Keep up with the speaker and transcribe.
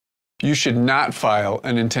You should not file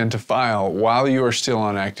an intent to file while you are still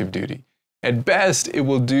on active duty. At best, it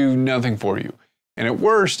will do nothing for you. And at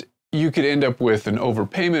worst, you could end up with an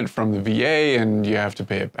overpayment from the VA and you have to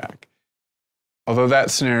pay it back. Although that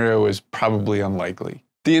scenario is probably unlikely.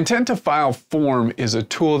 The intent to file form is a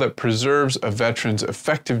tool that preserves a veteran's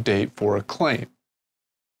effective date for a claim.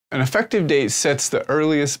 An effective date sets the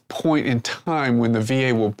earliest point in time when the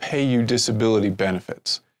VA will pay you disability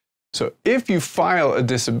benefits. So if you file a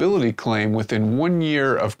disability claim within 1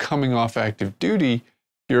 year of coming off active duty,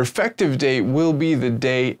 your effective date will be the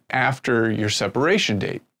day after your separation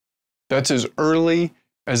date. That's as early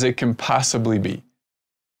as it can possibly be.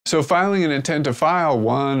 So filing an intent to file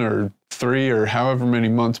 1 or 3 or however many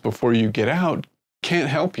months before you get out can't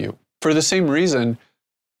help you. For the same reason,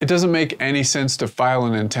 it doesn't make any sense to file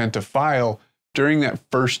an intent to file during that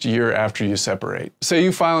first year after you separate. Say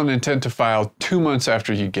you file an intent to file 2 months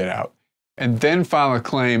after you get out, and then file a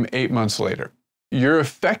claim 8 months later. Your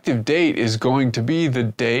effective date is going to be the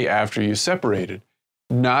day after you separated,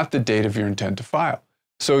 not the date of your intent to file.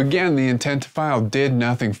 So again, the intent to file did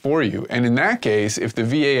nothing for you. And in that case, if the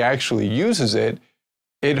VA actually uses it,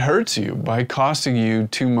 it hurts you by costing you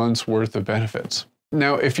 2 months worth of benefits.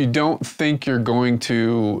 Now, if you don't think you're going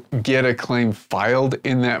to get a claim filed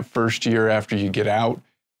in that first year after you get out,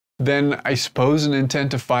 then I suppose an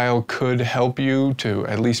intent to file could help you to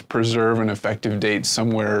at least preserve an effective date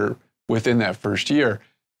somewhere within that first year.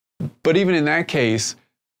 But even in that case,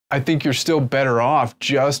 I think you're still better off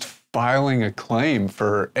just filing a claim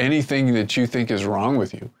for anything that you think is wrong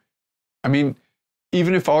with you. I mean,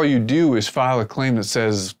 even if all you do is file a claim that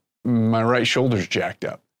says, my right shoulder's jacked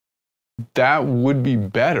up, that would be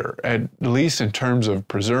better, at least in terms of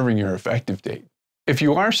preserving your effective date. If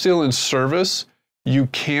you are still in service, you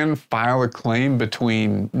can file a claim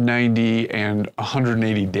between 90 and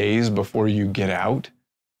 180 days before you get out.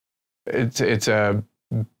 It's a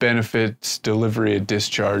benefits delivery at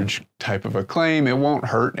discharge type of a claim. It won't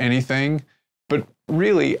hurt anything, but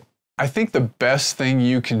really, I think the best thing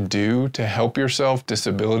you can do to help yourself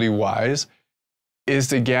disability-wise is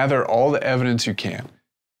to gather all the evidence you can.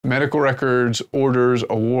 Medical records, orders,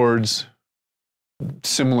 awards,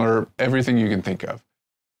 similar, everything you can think of.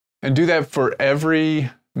 And do that for every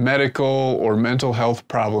medical or mental health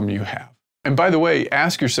problem you have. And by the way,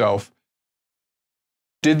 ask yourself,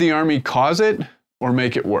 did the Army cause it or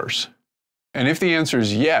make it worse? And if the answer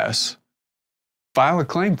is yes, file a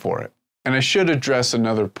claim for it. And I should address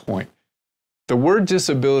another point. The word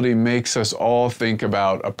disability makes us all think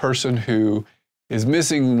about a person who is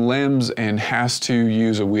missing limbs and has to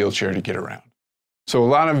use a wheelchair to get around. So a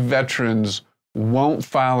lot of veterans won't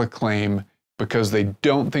file a claim because they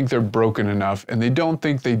don't think they're broken enough and they don't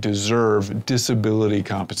think they deserve disability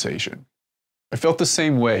compensation. I felt the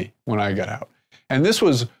same way when I got out. And this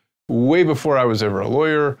was way before I was ever a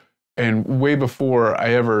lawyer and way before I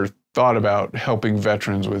ever thought about helping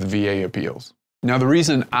veterans with VA appeals. Now, the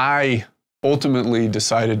reason I ultimately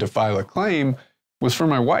decided to file a claim was for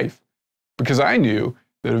my wife, because I knew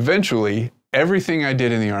that eventually everything I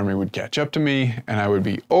did in the Army would catch up to me and I would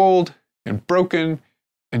be old and broken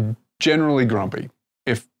and generally grumpy,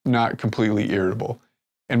 if not completely irritable.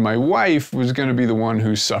 And my wife was going to be the one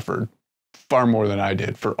who suffered far more than I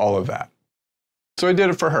did for all of that. So I did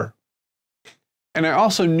it for her. And I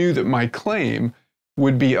also knew that my claim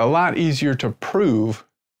would be a lot easier to prove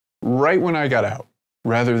right when I got out,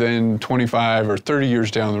 rather than 25 or 30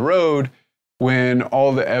 years down the road when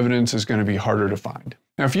all the evidence is going to be harder to find.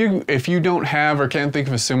 Now, if you don't have or can't think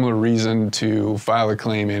of a similar reason to file a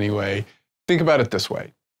claim anyway, think about it this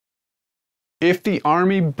way. If the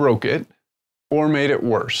Army broke it or made it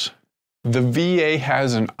worse, the VA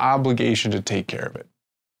has an obligation to take care of it.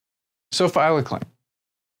 So file a claim.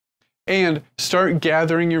 And start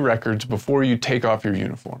gathering your records before you take off your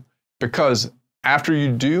uniform, because after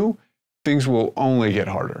you do, things will only get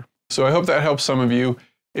harder. So I hope that helps some of you.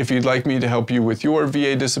 If you'd like me to help you with your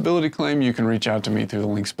VA disability claim, you can reach out to me through the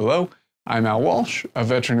links below. I'm Al Walsh, a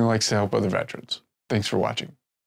veteran who likes to help other veterans. Thanks for watching.